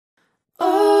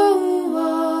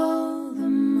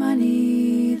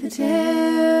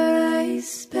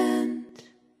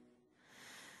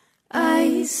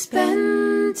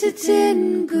spent it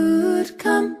in good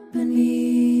company.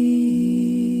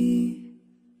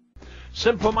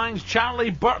 Simple Minds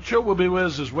Charlie Burchill will be with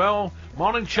us as well.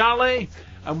 Morning, Charlie.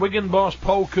 And Wigan boss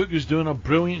Paul Cook is doing a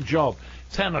brilliant job.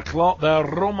 10 o'clock, the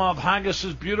aroma of haggis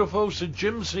is beautiful, so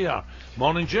Jim's here.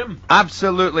 Morning, Jim.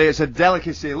 Absolutely, it's a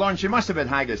delicacy. Lawrence, you must have had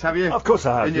haggis, have you? Of course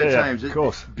I have, in your times. of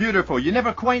course. It's beautiful. You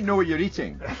never quite know what you're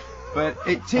eating. But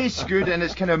it tastes good and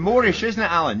it's kind of moreish, isn't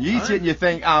it, Alan? You eat it and you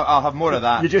think, I'll have more of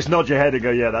that. You just nod your head and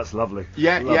go, yeah, that's lovely.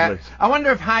 Yeah, lovely. yeah. I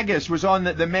wonder if haggis was on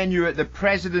the menu at the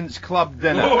President's Club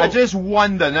dinner. Oh. I just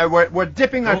wonder. Now, we're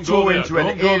dipping our toe into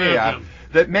an area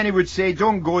that many would say,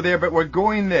 don't go there, but we're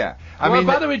going there. I mean,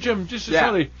 by the way, Jim, just to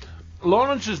say,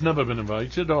 Lawrence has never been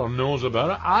invited or knows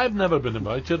about it. I've never been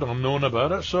invited or known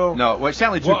about it, so... No, well, it's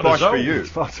certainly too posh for you.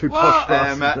 It's far too posh for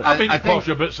us. I've been to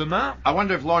posher bits than that. I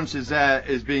wonder if Lawrence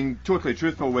is being totally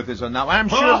truthful with us on that one. I'm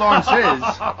sure Lawrence is.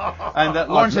 And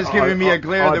that Lawrence has given me a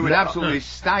glare that would absolutely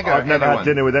stagger I've never anyone. had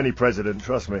dinner with any president,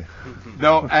 trust me.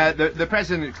 No, the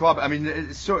President Club, I mean,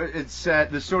 it's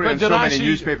the story in so many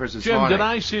newspapers this morning. Jim, did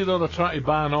I see that they're trying to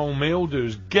ban all male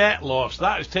dues? Get lost.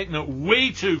 That is taking it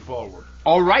way too forward.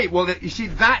 All right, well, you see,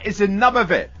 that is the nub of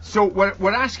it. So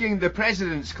we're asking the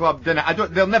President's Club dinner.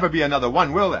 There'll never be another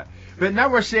one, will there? But now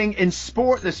we're saying in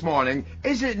sport this morning,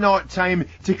 is it not time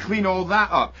to clean all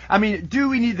that up? I mean, do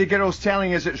we need the girls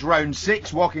telling us it's round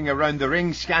 6, walking around the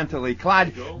ring scantily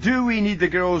clad? Do we need the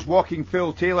girls walking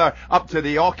Phil Taylor up to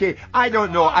the hockey? I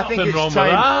don't know. I think it's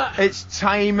time. It's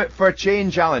time for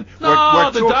change, Alan. No, we're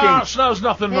the talking, darts. There's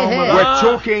nothing wrong with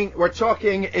that. We're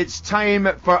talking. It's time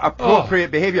for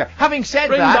appropriate behaviour. Having said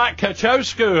Bring that, back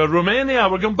Kachowska, Romania.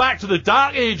 We're going back to the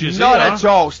dark ages. Not here. at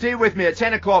all. Stay with me at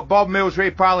 10 o'clock. Bob Mills, Ray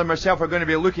Parlour, and myself are going to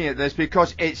be looking at this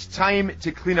because it's time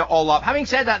to clean it all up. Having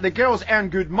said that, the girls earn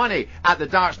good money at the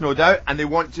darts, no doubt, and they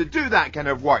want to do that kind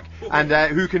of work. And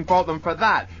who can fault them for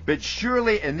that? But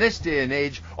surely in this day and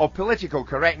age of political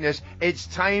correctness, it's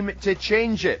time to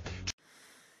change it.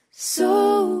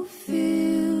 So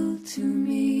feel to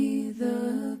me.